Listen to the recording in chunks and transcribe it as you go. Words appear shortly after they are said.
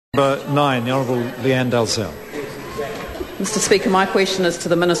Number 9, the Hon Lianne Dalziel. Mr Speaker, my question is to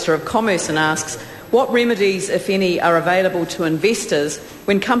the Minister of Commerce and asks, what remedies, if any, are available to investors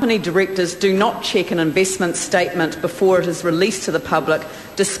when company directors do not check an investment statement before it is released to the public,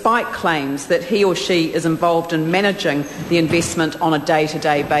 despite claims that he or she is involved in managing the investment on a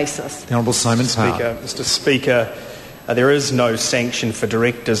day-to-day basis? The Honourable Simon Power. Mr Speaker, there is no sanction for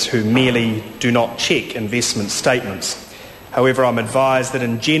directors who merely do not check investment statements. However, I'm advised that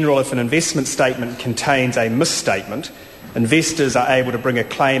in general, if an investment statement contains a misstatement, investors are able to bring a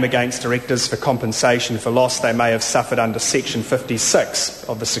claim against directors for compensation for loss they may have suffered under Section 56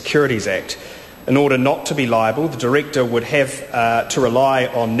 of the Securities Act. In order not to be liable, the director would have to rely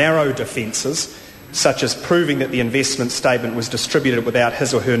on narrow defences, such as proving that the investment statement was distributed without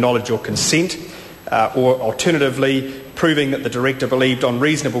his or her knowledge or consent, or alternatively, proving that the director believed on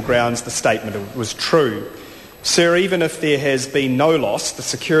reasonable grounds the statement was true. Sir, even if there has been no loss, the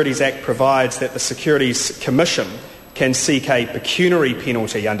Securities Act provides that the Securities Commission can seek a pecuniary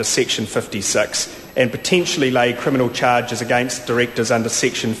penalty under Section 56 and potentially lay criminal charges against directors under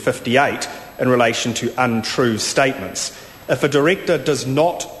Section 58 in relation to untrue statements. If a director does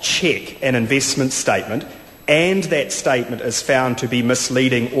not check an investment statement and that statement is found to be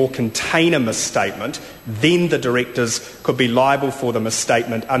misleading or contain a misstatement, then the directors could be liable for the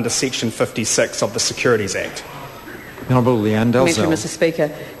misstatement under Section 56 of the Securities Act. Honourable Lianne Dalziel. Thank you, Mr Speaker.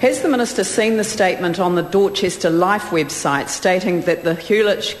 Has the Minister seen the statement on the Dorchester Life website stating that the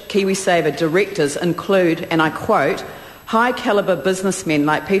Hewlett KiwiSaver directors include, and I quote, high-calibre businessmen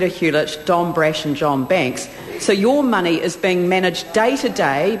like Peter Hewlett, Don Brash and John Banks, so your money is being managed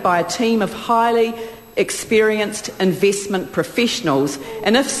day-to-day by a team of highly experienced investment professionals,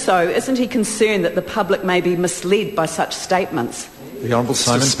 and if so, isn't he concerned that the public may be misled by such statements? The Honourable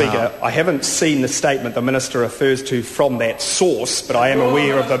Simon Mr Speaker, Power. I haven't seen the statement the Minister refers to from that source, but I am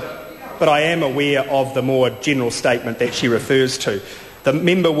aware of the more general statement that she refers to. The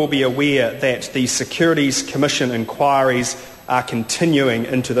member will be aware that the Securities Commission inquiries are continuing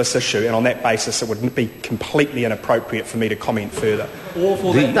into this issue, and on that basis it would be completely inappropriate for me to comment further. The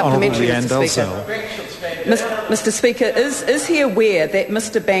Honourable Lianne Dalziel. Mr Speaker, is he aware that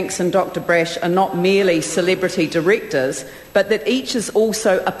Mr Banks and Dr Brash are not merely celebrity directors, but that each is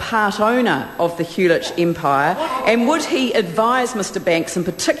also a part owner of the Hewlett empire? And would he advise Mr Banks in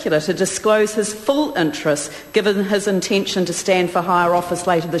particular to disclose his full interests, given his intention to stand for higher office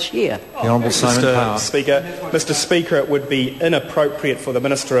later this year? The Honourable Simon Power. Mr Speaker, it would be inappropriate for the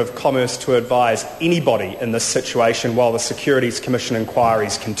Minister of Commerce to advise anybody in this situation while the Securities Commission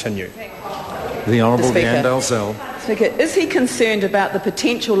inquiries continue. The Honourable Lianne Dalziel. Speaker, is he concerned about the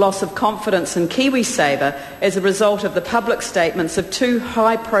potential loss of confidence in KiwiSaver as a result of the public statements of two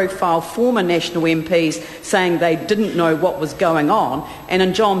high-profile former National MPs saying they didn't know what was going on, and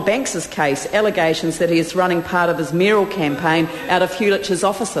in John Banks's case, allegations that he is running part of his mayoral campaign out of Hewlett's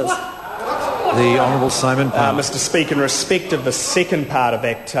offices? The Honourable Simon Power. Mr Speaker, in respect of the second part of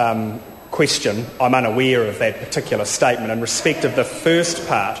that question, I'm unaware of that particular statement. In respect of the first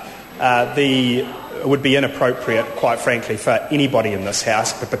part, it would be inappropriate, quite frankly, for anybody in this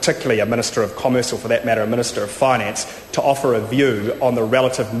House, but particularly a Minister of Commerce or, for that matter, a Minister of Finance, to offer a view on the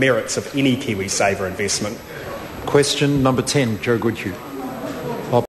relative merits of any KiwiSaver investment. Question number 10, Joe Goodhue.